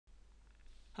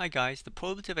Hi guys, the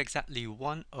probability of exactly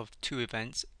one of two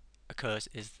events occurs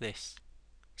is this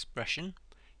expression.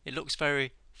 It looks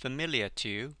very familiar to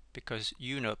you because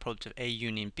you know probability of A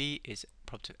union B is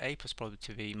probability of A plus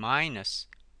probability of B minus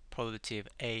probability of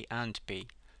A and B.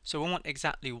 So we want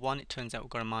exactly one. It turns out we've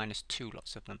got a minus two,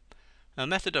 lots of them. Now, the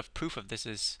method of proof of this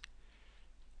is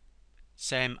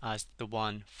same as the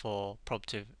one for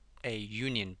probability of A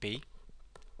union B.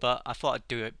 But I thought I'd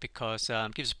do it because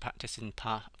it gives us practice in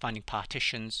finding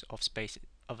partitions of space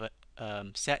of a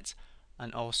set,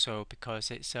 and also because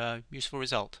it's a useful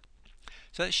result.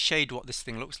 So let's shade what this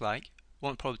thing looks like. We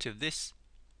want probability of this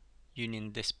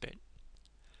union this bit.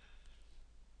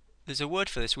 There's a word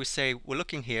for this. We say we're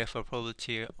looking here for a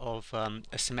probability of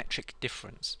a symmetric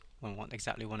difference when we want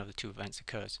exactly one of the two events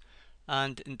occurs.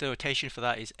 And the notation for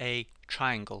that is A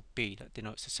triangle B, that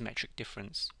denotes a symmetric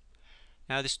difference.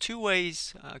 Now there's two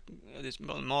ways, there's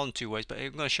more than two ways, but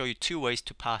I'm going to show you two ways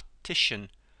to partition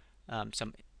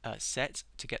some sets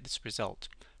to get this result.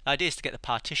 The idea is to get the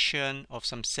partition of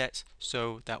some sets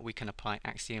so that we can apply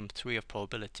axiom 3 of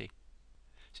probability.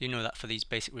 So you know that for these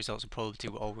basic results of probability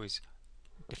we always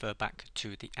defer back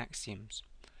to the axioms.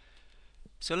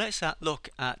 So let's look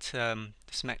at the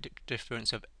symmetric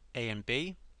difference of A and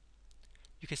B.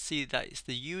 You can see that it's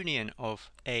the union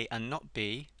of A and not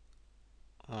B,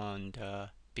 and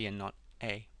B and not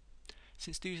A.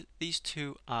 Since these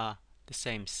two are the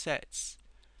same sets,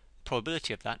 the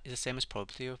probability of that is the same as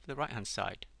probability of the right hand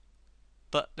side.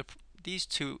 But these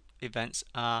two events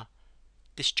are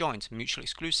disjoint, mutually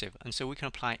exclusive, and so we can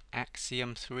apply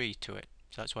axiom 3 to it.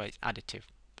 So that's why it's additive.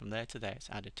 From there to there it's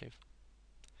additive.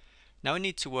 Now we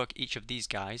need to work each of these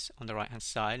guys on the right hand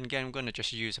side, and again I'm going to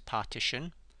just use a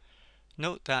partition.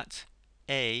 Note that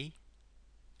A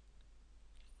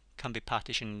can be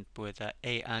partitioned with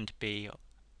A and B,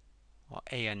 or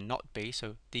A and not B,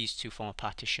 so these two form a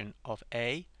partition of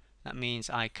A. That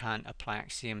means I can apply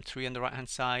axiom 3 on the right hand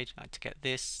side to get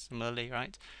this similarly,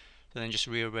 right? So then just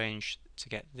rearrange to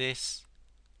get this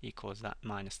equals that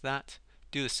minus that.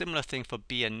 Do the similar thing for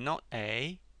B and not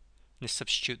A, and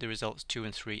substitute the results 2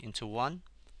 and 3 into 1.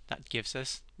 That gives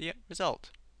us the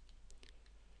result.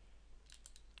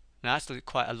 Now that's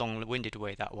quite a long-winded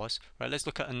way that was. Right, let's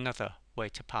look at another way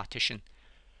to partition.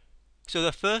 So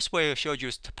the first way I showed you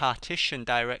is to partition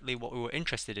directly what we were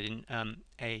interested in,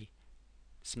 a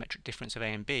symmetric difference of A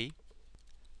and B.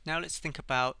 Now let's think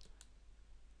about,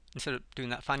 instead of doing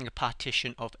that, finding a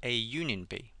partition of A union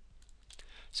B.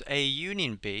 So A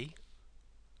union B,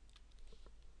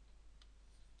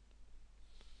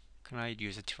 can I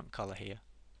use a different color here?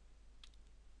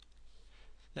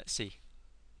 Let's see.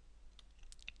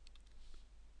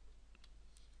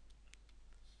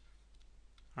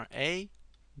 Alright, A,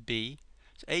 B.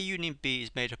 So A union B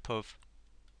is made up of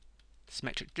the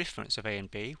symmetric difference of A and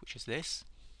B, which is this,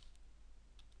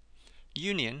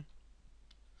 union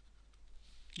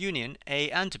A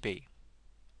and B.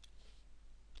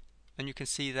 And you can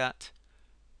see that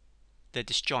they're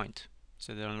disjoint.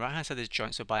 So they're on the right hand side, they're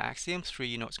disjoint. So by axiom 3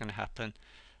 you know what's going to happen.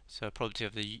 So probability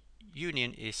of the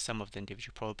union is sum of the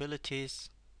individual probabilities.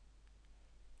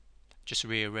 Just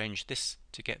rearrange this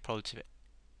to get probability of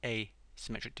A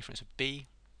symmetric difference of B.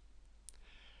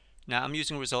 Now I'm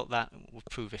using a result that we've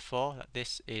proved before, that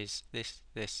this is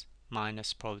this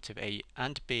minus probability of A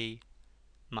and B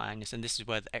minus, and this is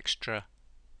where the extra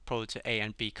probability of A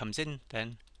and B comes in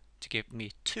then to give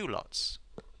me two lots.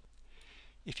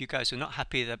 If you guys are not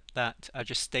happy that I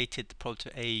just stated the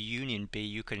probability of A union B,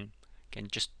 you can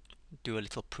just do a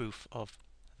little proof of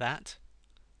that.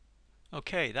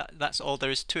 Okay, that's all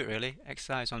there is to it really.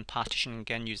 Exercise on partition,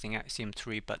 again using axiom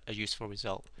 3, but a useful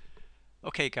result.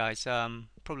 Okay guys,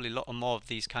 probably a lot more of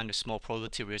these kind of small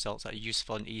probability results that are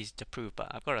useful and easy to prove, but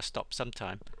I've got to stop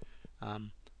sometime.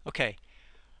 Okay,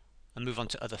 I'll move on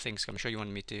to other things. I'm sure you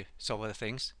wanted me to solve other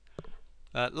things.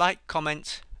 Like,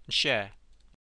 comment and share.